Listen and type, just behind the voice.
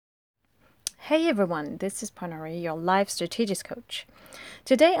Hey everyone, this is Pranari, your life strategist coach.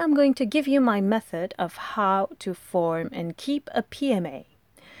 Today I'm going to give you my method of how to form and keep a PMA.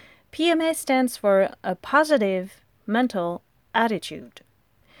 PMA stands for a positive mental attitude.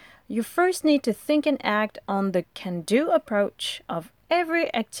 You first need to think and act on the can-do approach of every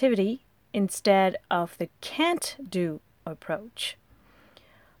activity instead of the can't-do approach.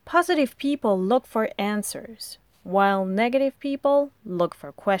 Positive people look for answers, while negative people look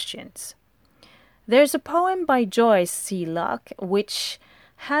for questions. There's a poem by Joyce C. Luck which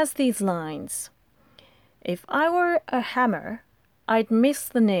has these lines. If I were a hammer, I'd miss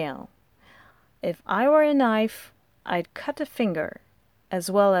the nail. If I were a knife, I'd cut a finger.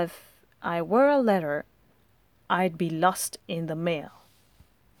 As well as if I were a letter, I'd be lost in the mail.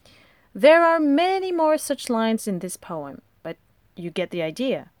 There are many more such lines in this poem, but you get the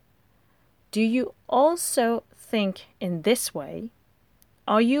idea. Do you also think in this way?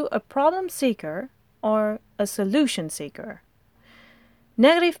 Are you a problem seeker or a solution seeker?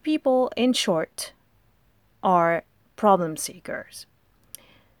 Negative people, in short, are problem seekers.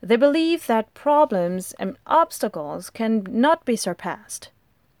 They believe that problems and obstacles cannot be surpassed.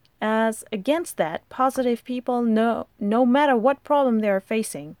 As against that, positive people, no matter what problem they are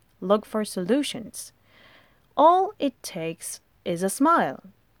facing, look for solutions. All it takes is a smile.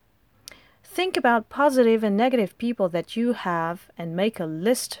 Think about positive and negative people that you have and make a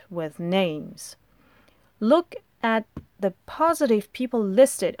list with names. Look at the positive people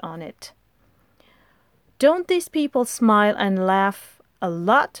listed on it. Don't these people smile and laugh a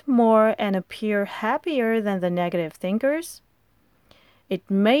lot more and appear happier than the negative thinkers? It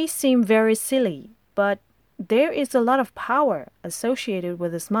may seem very silly, but there is a lot of power associated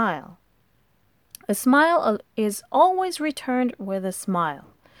with a smile. A smile is always returned with a smile.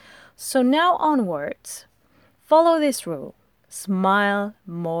 So now onwards, follow this rule. Smile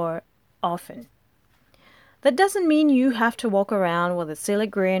more often. That doesn't mean you have to walk around with a silly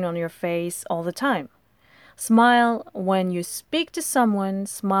grin on your face all the time. Smile when you speak to someone,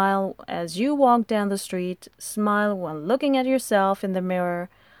 smile as you walk down the street, smile when looking at yourself in the mirror,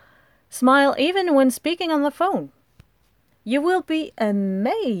 smile even when speaking on the phone. You will be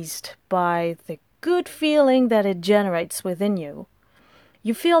amazed by the good feeling that it generates within you.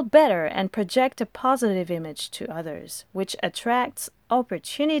 You feel better and project a positive image to others, which attracts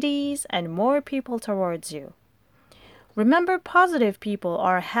opportunities and more people towards you. Remember, positive people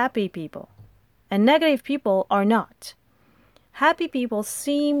are happy people, and negative people are not. Happy people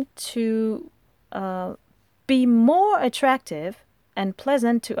seem to be more attractive and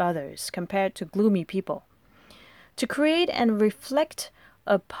pleasant to others compared to gloomy people. To create and reflect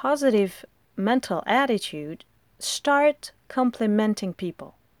a positive mental attitude, start complimenting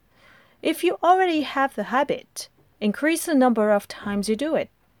people. If you already have the habit, increase the number of times you do it.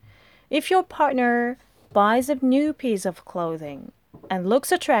 If your partner buys a new piece of clothing and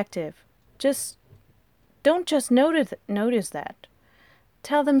looks attractive, don't just notice that.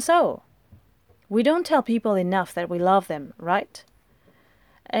 Tell them so. We don't tell people enough that we love them, right?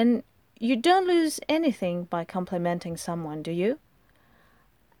 And you don't lose anything by complimenting someone, do you?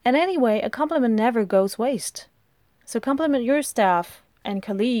 And anyway, a compliment never goes waste. So compliment your staff and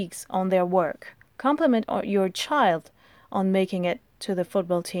colleagues on their work. Compliment your child on making it to the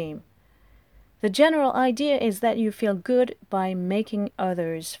football team. The general idea is that you feel good by making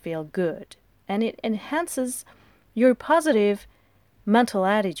others feel good, and it enhances your positive mental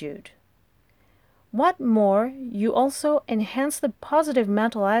attitude. What more, you also enhance the positive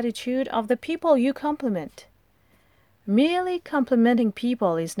mental attitude of the people you compliment. Merely complimenting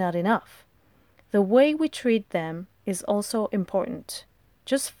people is not enough. The way we treat them is also important.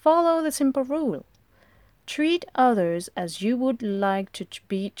 Just follow the simple rule. Treat others as you would like to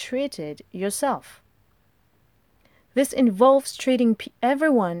be treated yourself. This involves treating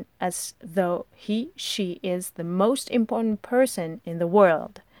everyone as though she is the most important person in the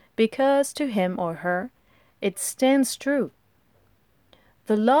world, because to him or her, it stands true.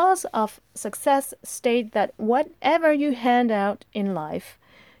 The laws of success state that whatever you hand out in life,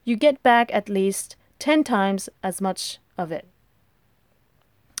 you get back at least 10 times as much of it.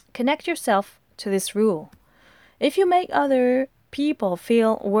 Connect yourself to this rule. If you make other people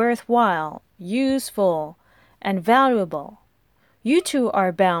feel worthwhile, useful, and valuable, you too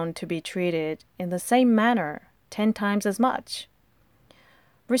are bound to be treated in the same manner 10 times as much.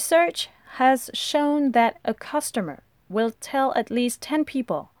 Research has shown that a customer will tell at least 10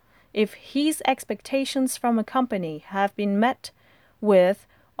 people if his expectations from a company have been met with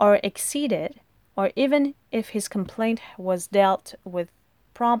or exceeded, or even if his complaint was dealt with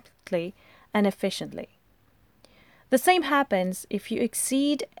promptly and efficiently. The same happens if you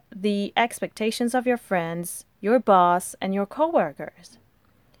exceed the expectations of your friends, your boss, and your coworkers.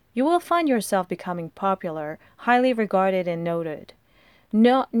 You will find yourself becoming popular, highly regarded, and noted.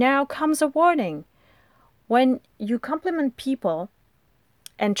 No, now comes a warning. When you compliment people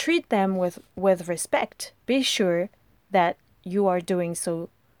and treat them with respect, be sure that you are doing so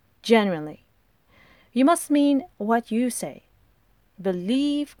genuinely. You must mean what you say.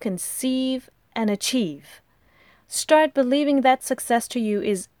 Believe, conceive, and achieve. Start believing that success to you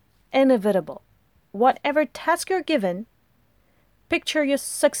is inevitable. Whatever task you're given, picture your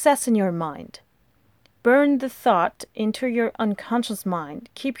success in your mind. Burn the thought into your unconscious mind.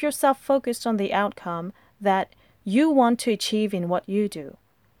 Keep yourself focused on the outcome that you want to achieve in what you do.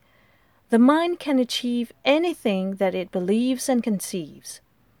 The mind can achieve anything that it believes and conceives.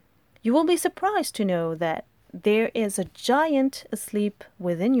 You will be surprised to know that there is a giant asleep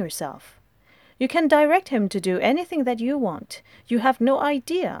within yourself. You can direct him to do anything that you want. You have no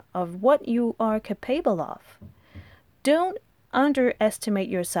idea of what you are capable of. Don't underestimate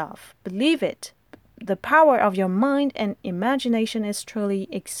yourself. Believe it. The power of your mind and imagination is truly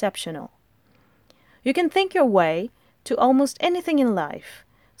exceptional. You can think your way to almost anything in life: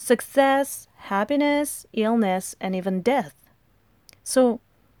 success, happiness, illness, and even death. So,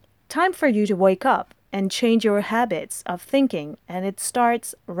 time for you to wake up and change your habits of thinking, and it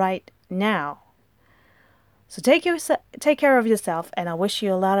starts right now. So take care of yourself, and I wish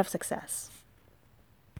you a lot of success.